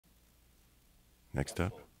Next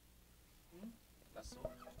up.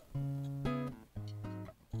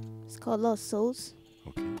 It's called Lost Souls.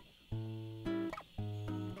 Okay.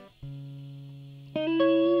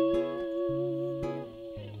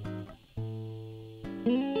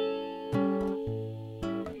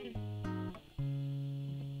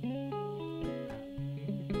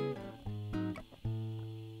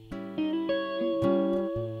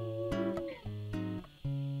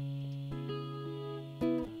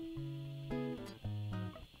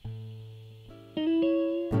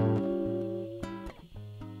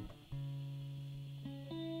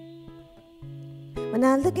 When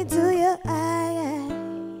I look into your eyes,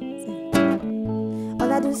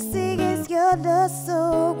 all I do see is your lost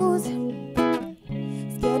souls.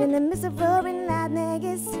 Scared in the midst of roaring loud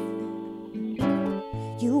niggas.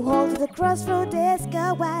 You hold to the crossroad, let's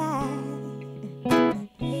go wide.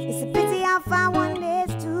 It's a pity how far one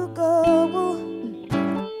days to go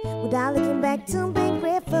without looking back to be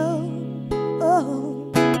grateful.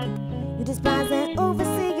 Oh, you despise and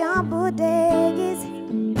oversee your bodegas.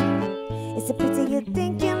 It's a pity you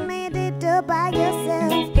think you made it up by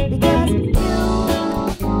yourself, because you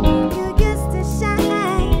used to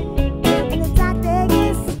shine in the dark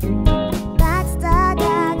days, like star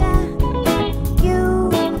gaga. You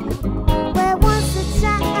were once a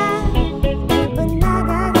child, but now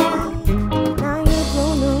you're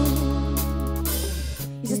grown up.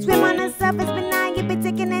 You should swim on the surface, but now you be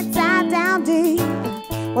taking it time down deep.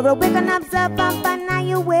 Or a waking up up, but now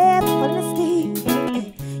you wear full of steam.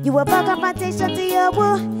 You were a confrontation to your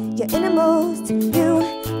will, your innermost. You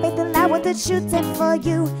made the lie with the truth and for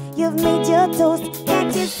you, you've made your toast.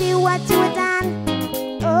 Can't you see what you have done?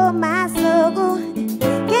 Oh, my soul.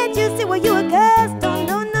 Can't you see what you were cursed? Oh,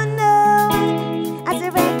 no, no, no. I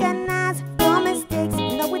should recognize your mistakes,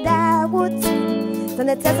 no without words. So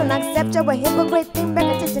the test and accept you're a hypocrite. Think back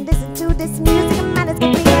and listen to this music and manners,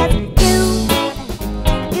 because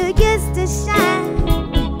you used to shine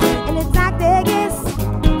in the dark days.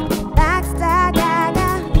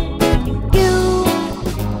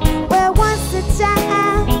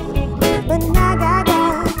 But now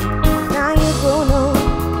you're grown up.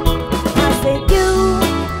 I said you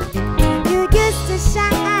used to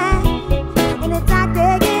shine in the dark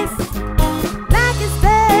days like a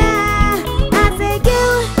star. I said you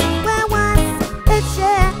were once a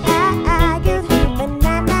child, but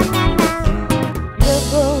now you're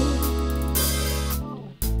grown.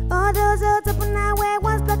 All those old up and I were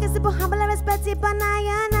once plucky, super humble and respected, but now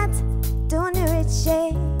you're not. Don't you rich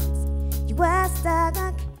shades? You were stuck.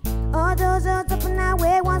 All those old up and I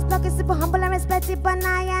wear once plucky, super humble and respected, but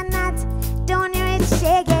now you're not. Don't hear it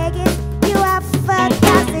shake it. You are fucked.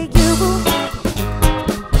 I say you.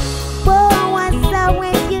 Whoa, what's up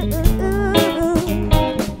with you?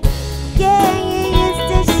 Yeah, you used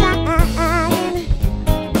to shine,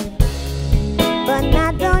 but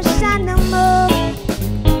now don't shine no more.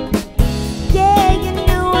 Yeah, you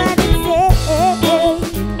know what it is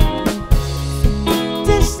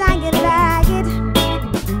to shine your light.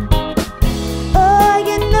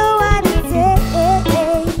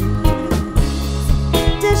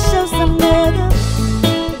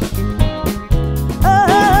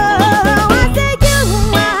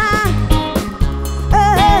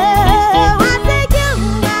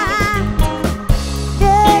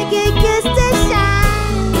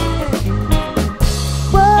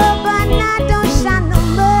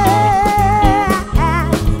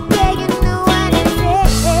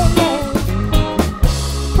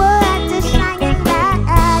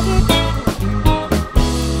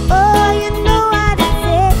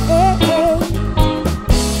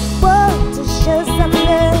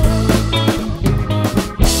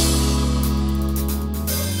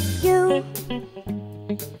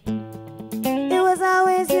 It was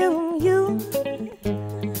always you.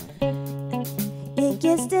 You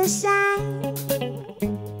used to shine,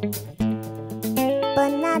 but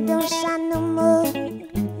now don't shine no more.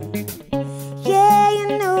 Yeah, you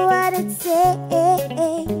know what it takes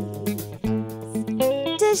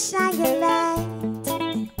to shine your light.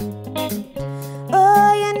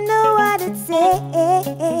 Oh, you know what it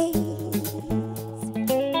takes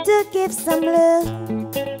to give some love.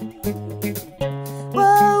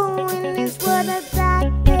 Whoa, in this world of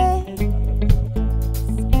darkness,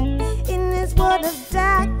 in this world of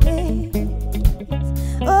darkness,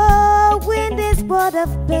 oh, in this world of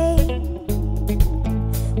pain,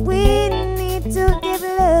 we need to give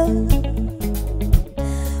love.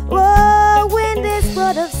 Whoa, in this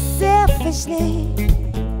world of selfishness,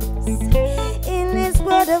 in this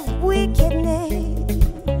world of wickedness,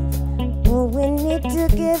 oh, we need to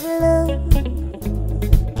give love.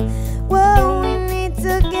 Whoa, we need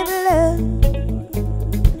to give love.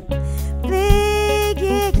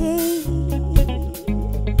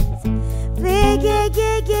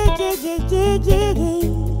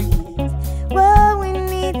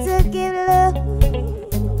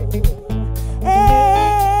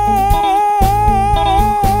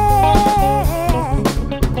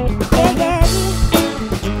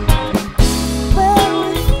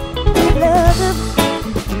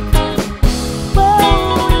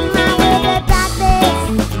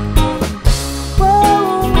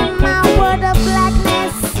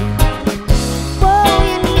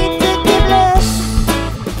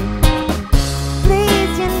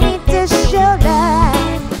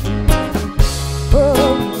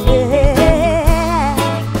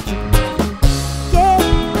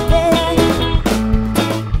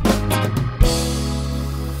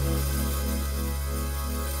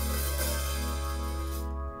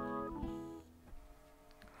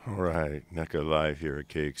 live here at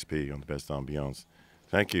KEXP on the Best Ambiance.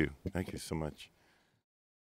 Thank you so much.